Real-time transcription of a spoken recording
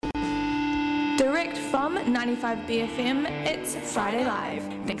Direct from 95BFM, it's Friday Live,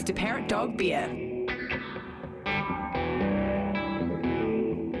 thanks to Parrot Dog Beer.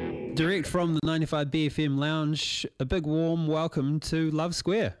 Direct from the 95BFM lounge, a big warm welcome to Love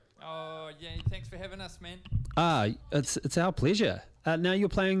Square. Oh, yeah, thanks for having us, man. It's our pleasure. Now you're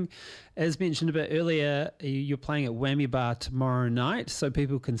playing, as mentioned a bit earlier, you're playing at Whammy Bar tomorrow night, so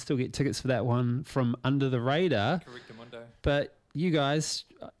people can still get tickets for that one from Under the Radar. Correctamundo. But you guys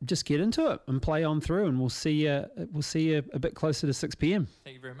just get into it and play on through, and we'll see you a bit closer to 6 p.m.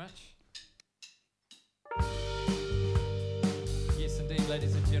 Thank you very much. Yes, indeed,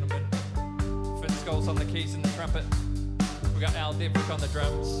 ladies and gentlemen. Finn Scholes on the keys and the trumpet. We got Al Devrick on the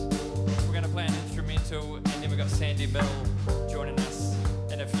drums. We're going to play an instrumental, and then we got Sandy Mill joining us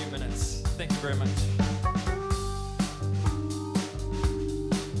in a few minutes. Thank you very much.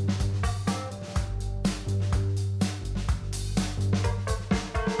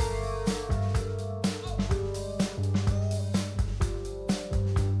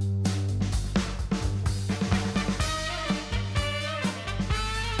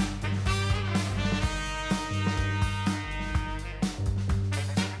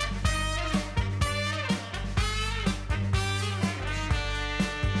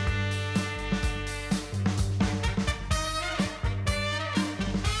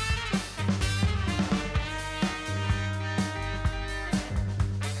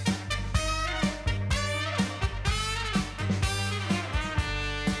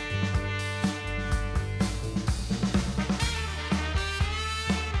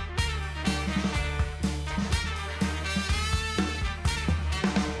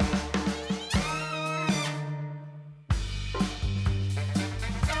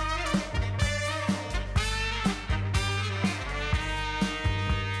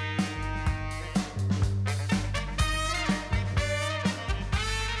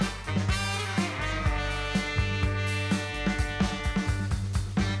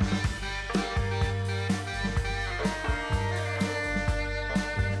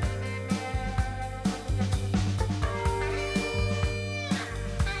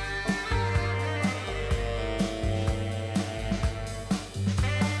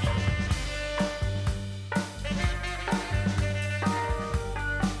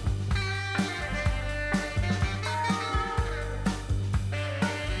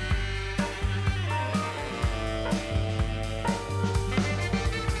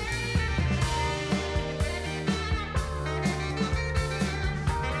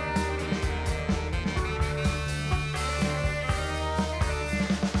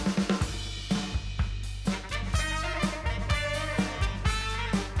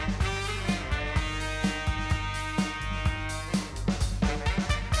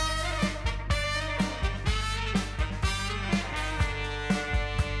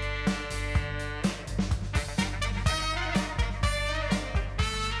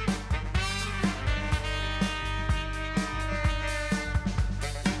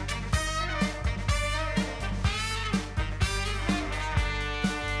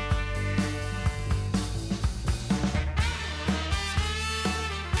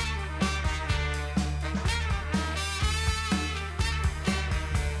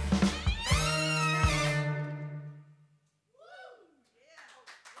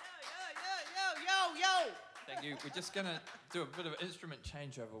 We're just going to do a bit of an instrument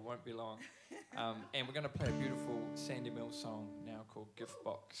changeover, won't be long. And we're going to play a beautiful Sandy Mills song now called Gift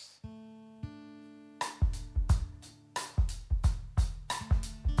Box.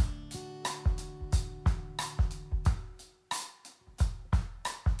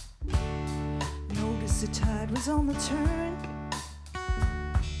 Noticed the tide was on the turn.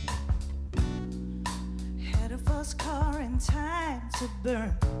 Had a fast car and time to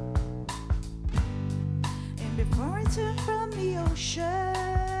burn. Before I turn from the ocean,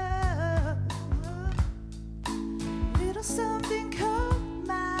 little something caught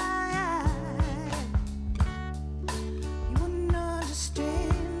my eye. You wouldn't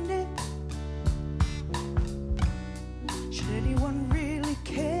understand it. Should anyone really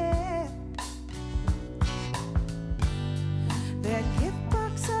care? That gift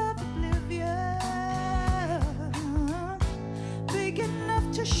box of oblivion, big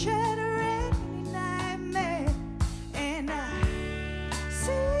enough to shatter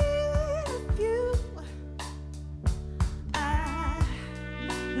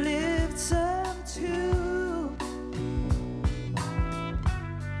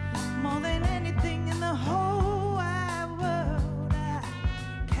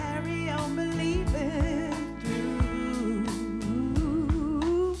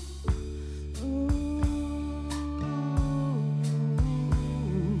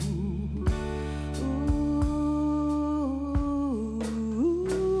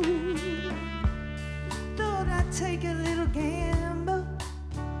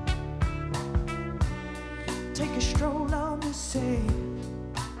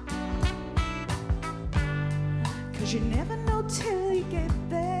 'cause you never know till you get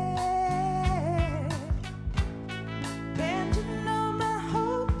there. Bending all my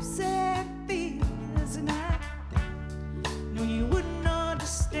hopes and fears, and I know you wouldn't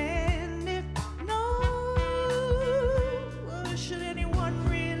understand it. No, should anyone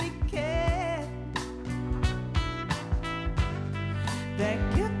really care? That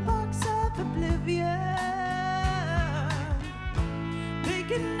gift box of oblivion,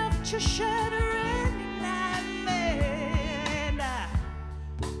 big enough to shatter any nightmare. And I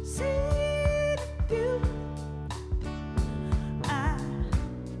see you. I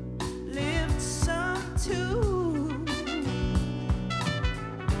lived some too.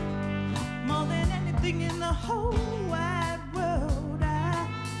 More than anything in the whole wide world, I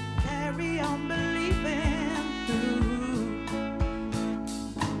carry on believing through.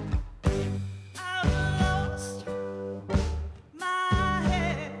 I've lost my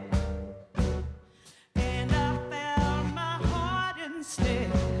head, and I found my heart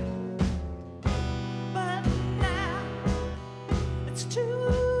instead. But now it's too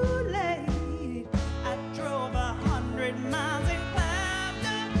late. I drove 100 miles and climbed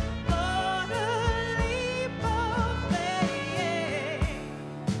up for the leap of faith.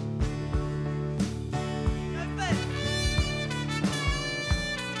 Good faith.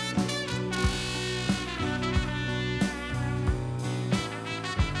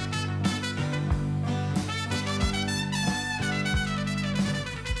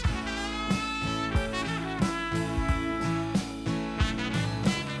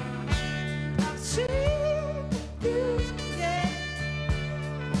 I've seen you, yeah.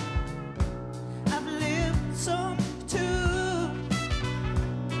 I've lived some too.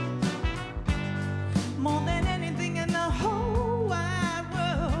 More than anything in the whole wide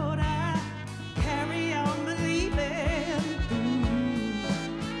world, I carry on believing through.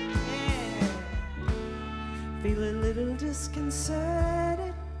 Yeah. Feel a little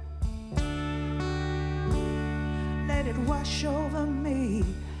disconcerted. Let it wash over me.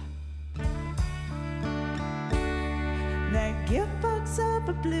 That gift box of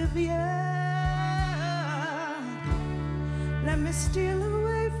oblivion, let me steal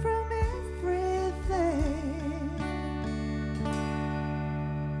away from everything.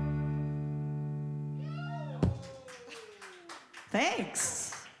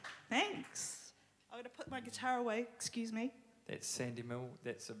 Thanks. Thanks. I'm going to put my guitar away. Excuse me. That's Sandy Mill.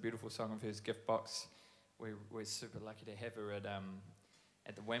 That's a beautiful song of hers, Gift Box. We're super lucky to have her at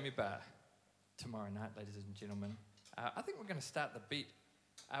the Whammy Bar tomorrow night, ladies and gentlemen. I think we're going to start the beat.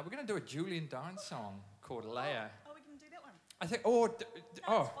 We're going to do a Julian Dines song called Leia. Oh, we can do that one. I think, That's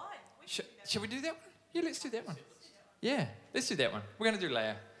fine. We can do that. shall we do that one? Yeah, let's do that one. Yeah, let's do that one. We're going to do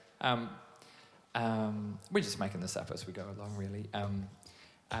Leia. We're just making this up as we go along, really.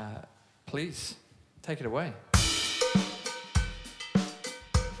 Please, take it away.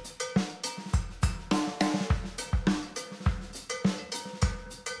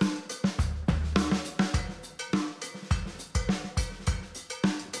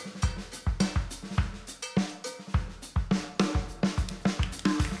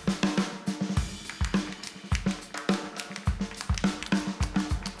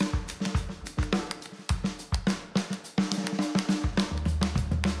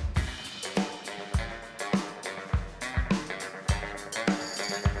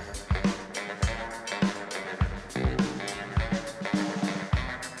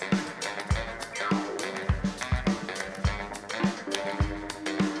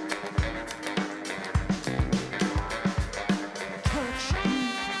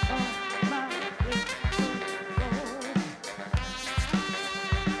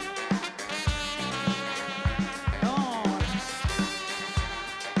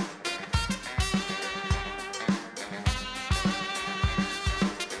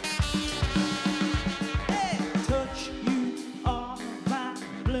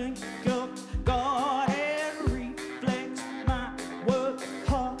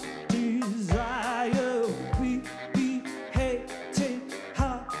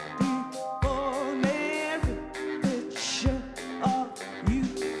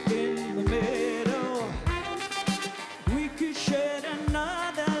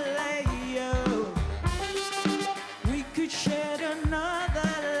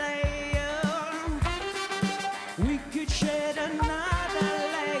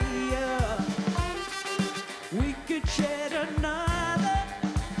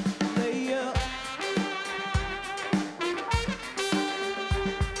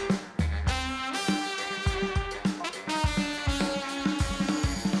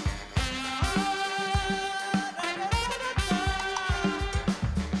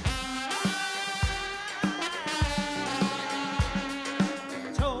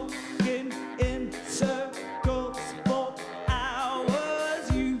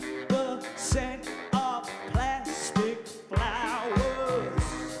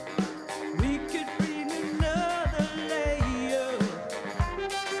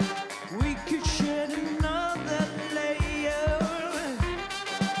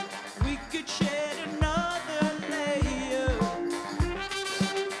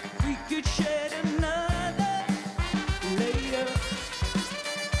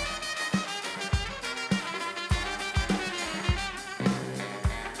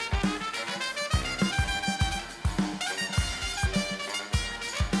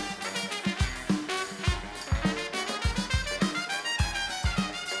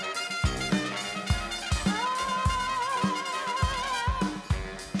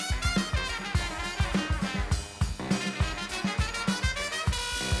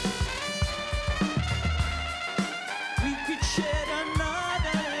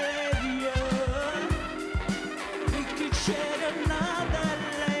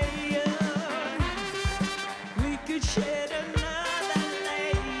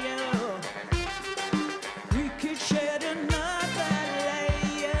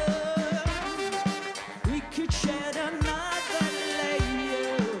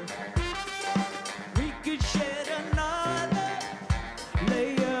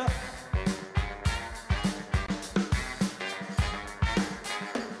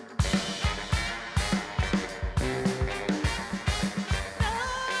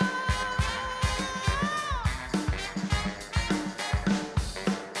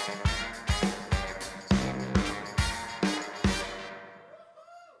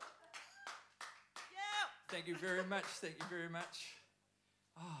 very much. Thank you very much.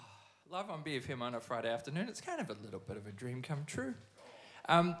 Live on BFM on a Friday afternoon. It's kind of a little bit of a dream come true.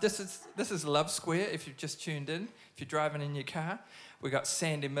 This is Love Square, if you've just tuned in. If you're driving in your car, we got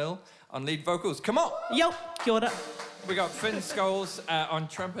Sandy Mill on lead vocals. Come on! Yo, kia ora. We got Finn Scholes on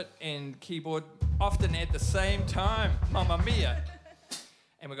trumpet and keyboard, often at the same time. Mamma mia!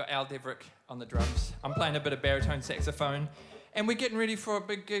 And we got Al Deverick on the drums. I'm playing a bit of baritone saxophone. And we're getting ready for a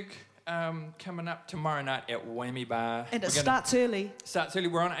big gig coming up tomorrow night at Whammy Bar. And it starts early. Starts early.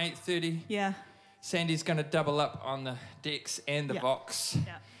 We're on 8:30. Yeah. Sandy's going to double up on the decks and the box.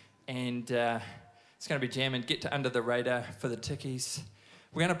 Yeah. And it's going to be jamming. Get to Under the Radar for the tickies.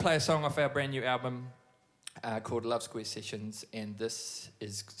 We're going to play a song off our brand new album called Love Square Sessions. And this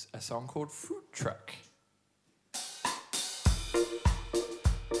is a song called Fruit Truck.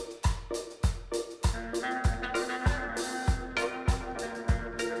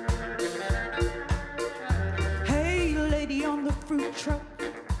 Hey, lady on the fruit truck,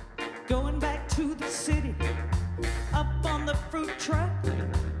 going back to the city. Up on the fruit truck,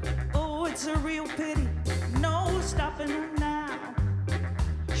 oh, it's a real pity. No stopping her now.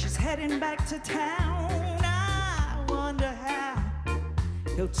 She's heading back to town. I wonder how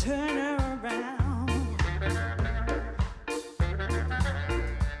he'll turn her around.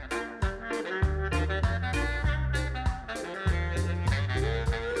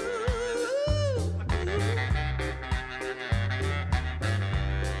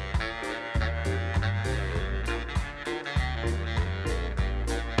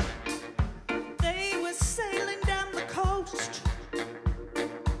 They were sailing down the coast.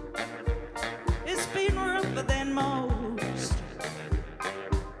 It's been rougher than most,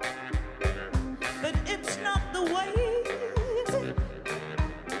 but it's not the waves,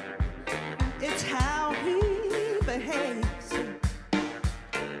 it's how he behaves.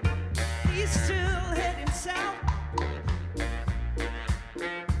 He's still heading south,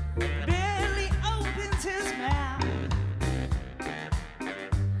 barely opens his mouth.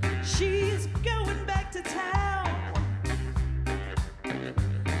 She's going back to town,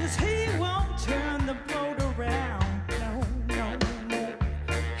 'cause he won't turn the boat around. No, no, no.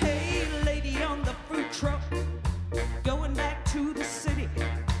 Hey, lady on the fruit truck, going back to the city.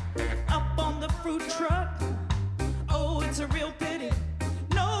 Up on the fruit truck, oh, it's a real pity.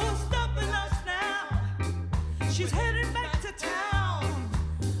 No stopping us now. She's heading back to town.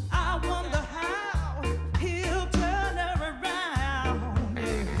 I wonder how he'll turn her around.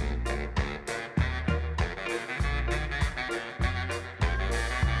 Yeah.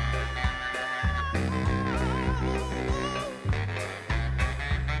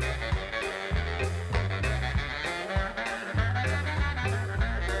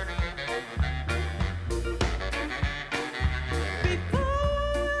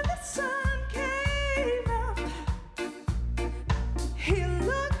 Before the sun came up, he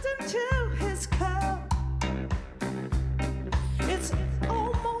looked into his cup. It's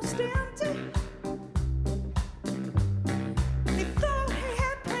almost empty. He thought he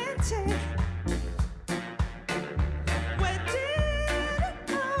had plenty. Where did it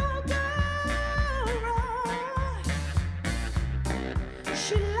all go wrong?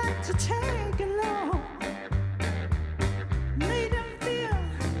 She liked to tag along, made him feel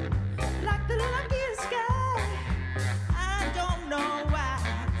like the luckiest guy. I don't know why,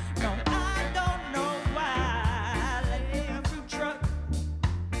 no, I don't know why. Lady on the fruit truck,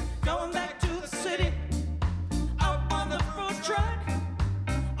 going back to the city. Up on the fruit truck,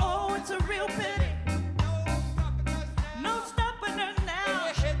 oh, it's a real pity. No stopping her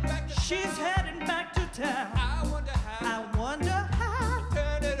now. She's heading back to town. I wonder how. I wonder how.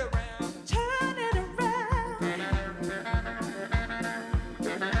 Turn it around. Turn it around.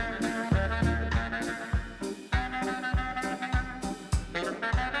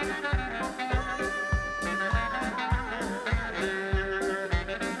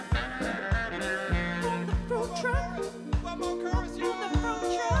 On the fruit truck, One more chorus, on the fruit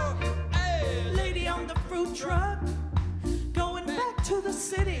truck, Hey. lady on the fruit truck, going back to the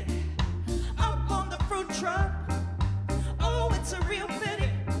city. Up on the fruit truck, oh, it's a real pity.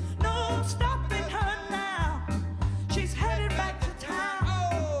 No stopping her now. She's headed back to town.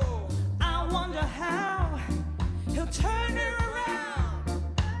 Oh. I wonder how he'll turn her around.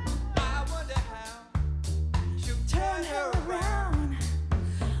 I wonder how she'll Turn her around.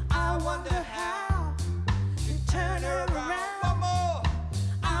 I wonder how he'll turn her around. One more.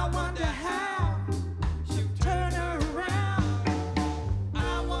 I wonder how She'll turn her around.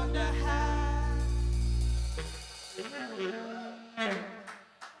 I wonder how.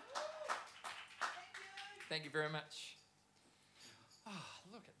 Thank you very much.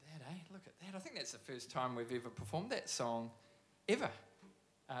 look at that, eh? Look at that. I think that's the first time we've ever performed that song ever.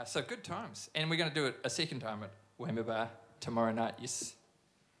 So good times. And we're going to do it a second time at Whammy Bar tomorrow night, yes.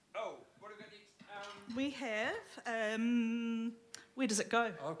 Oh, what have we got next? We have, where does it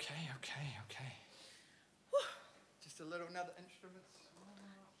go? Okay. Just a little, another instrument.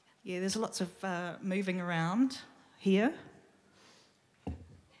 Yeah, there's lots of moving around here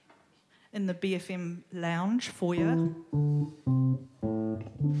in the BFM lounge foyer.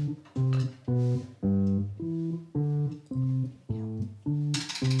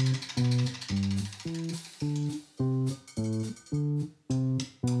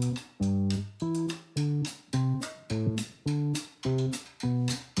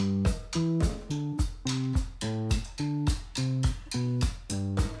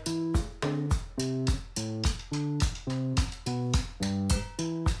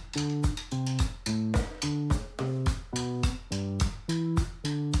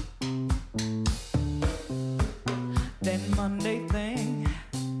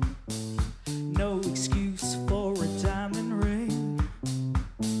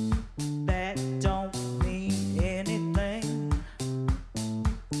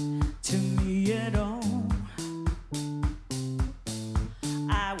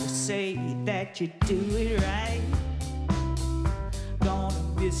 You do it right. Gonna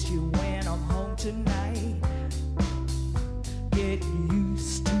miss you when I'm home tonight. Get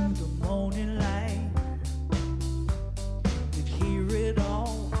used to the morning light. Could hear it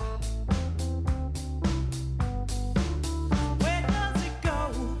all. Where does it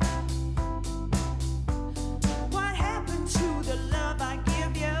go? What happened to the love I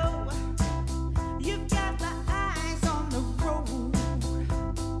give you? You've got my eyes on the road.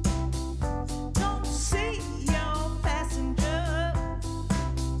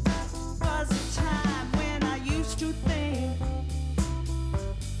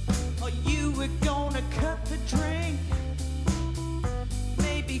 We're gonna cut the drink,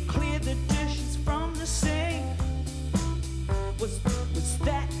 maybe clear the dishes from the sink. Was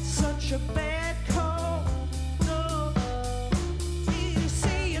that such a bad call? No, you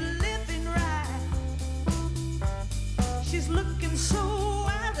say you're living right. She's looking so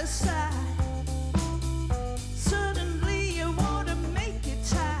out of sight. Suddenly you wanna make it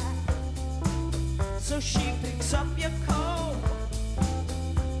tight, so she picks up your call.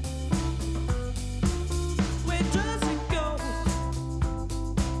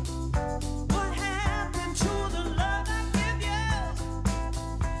 What happened to the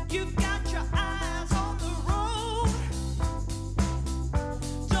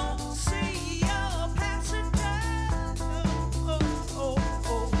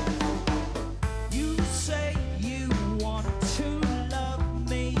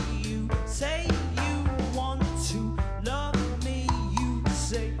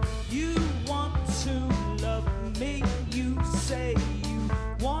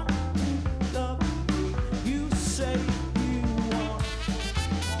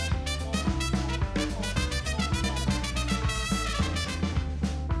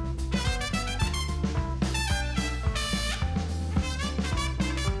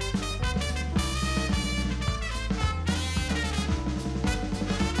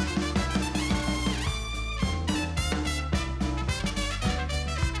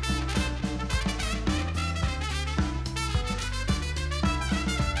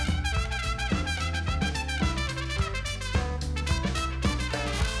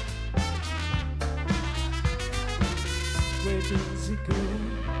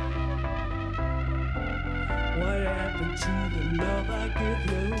love I give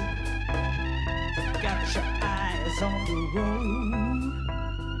you? Got your eyes on the road.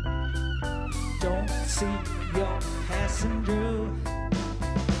 Don't see your passenger.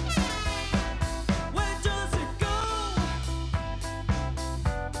 Where does it go?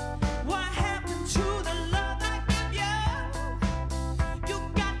 What happened to the love I give you? You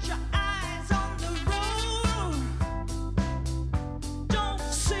got your eyes on the road. Don't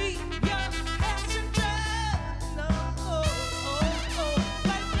see your passenger. No.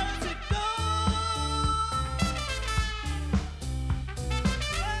 Where does it go?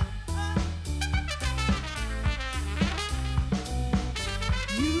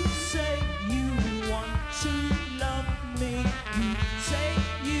 You say you want to love me. You say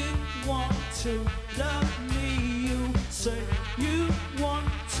you want to love me. You say you want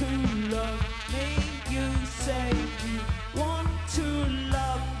to love me. You say you want to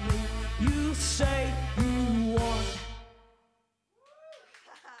love me. You say you want.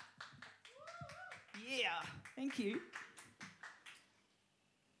 Yeah, thank you.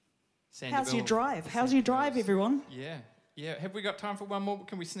 Sandy How's your Bill. drive? How's your drive, everyone? Yeah, Yeah, have we got time for one more?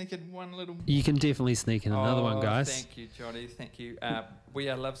 Can we sneak in one little... You can definitely sneak in another one, guys. Thank you, Johnny. Thank you. We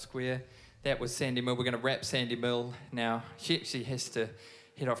are Love Square. That was Sandy Mill. We're going to wrap Sandy Mill now. She actually has to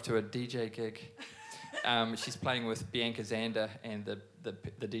head off to a DJ gig. She's playing with Bianca Zander and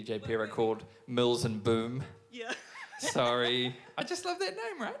the DJ pair called Mills and Boom. Yeah. Sorry. I just love that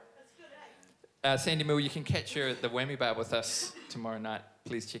name, right? That's good, eh? Sandy Mill, you can catch her at the Whammy Bar with us tomorrow night.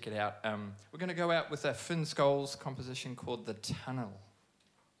 Please check it out. We're going to go out with a Finn Scholes composition called The Tunnel.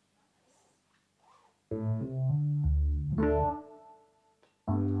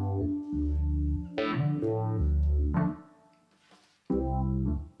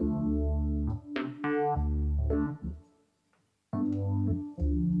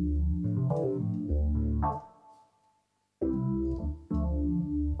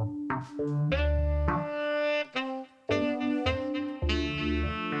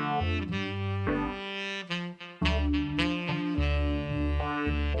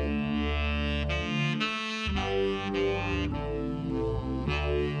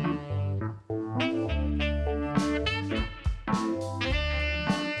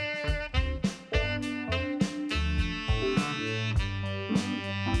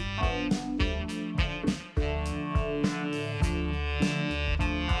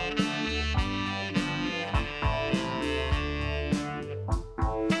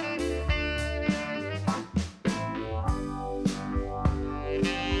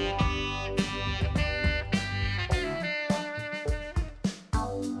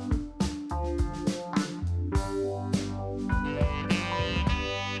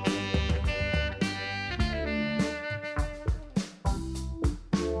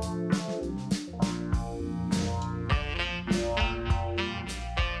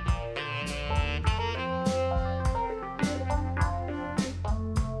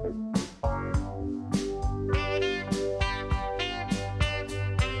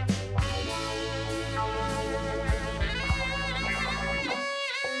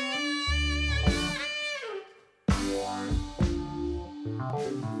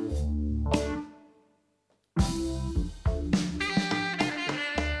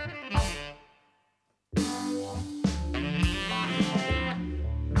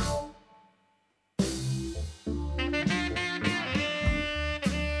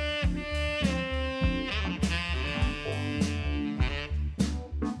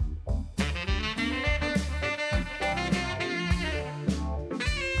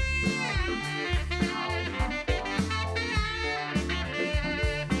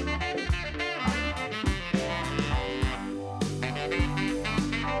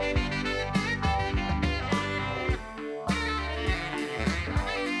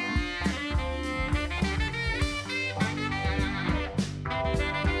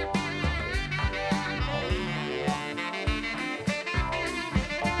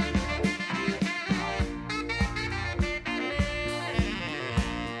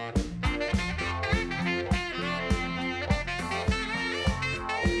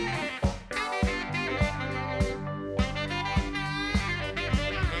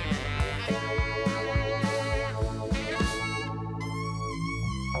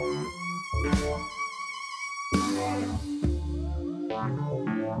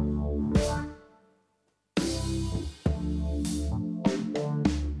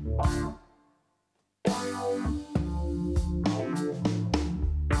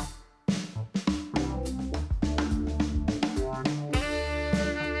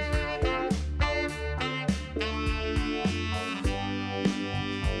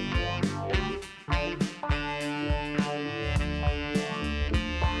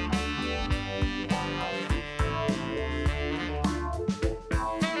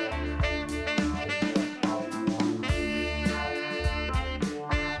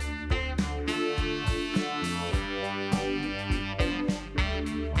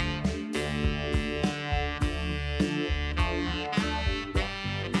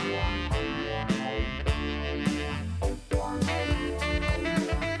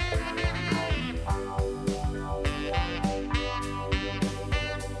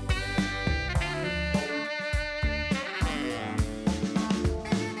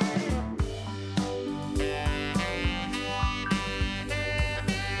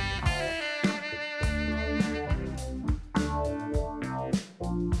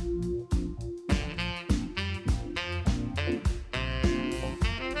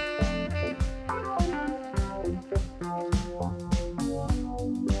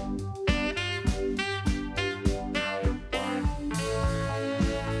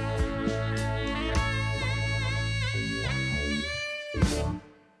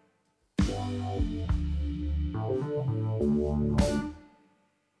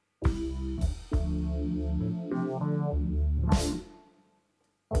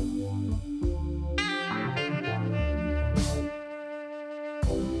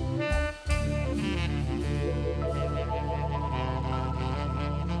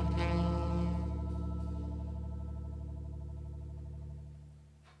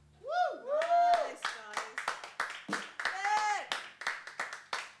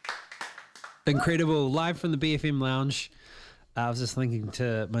 Incredible. Live from the BFM Lounge. I was just thinking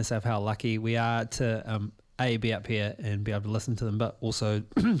to myself how lucky we are to be up here and be able to listen to them, but also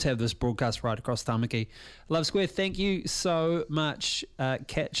to have this broadcast right across Tamaki. Love Square, thank you so much.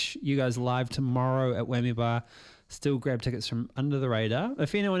 Catch you guys live tomorrow at Whammy Bar. Still grab tickets from Under the Radar.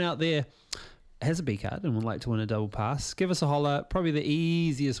 If anyone out there has a B card and would like to win a double pass, give us a holler. Probably the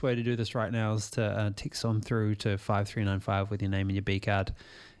easiest way to do this right now is to text on through to 5395 with your name and your B card,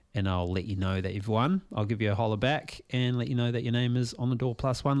 and I'll let you know that you've won. I'll give you a holler back and let you know that your name is on the door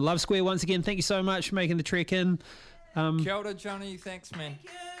 +1. Love Square, once again, thank you so much for making the trek in. Kia ora, Johnny. Thanks, man.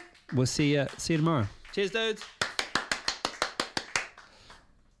 We'll see you tomorrow. Cheers, dudes.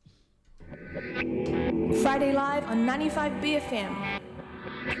 Friday Live on 95 BFM.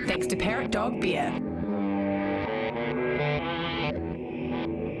 Thanks to Parrot Dog Beer.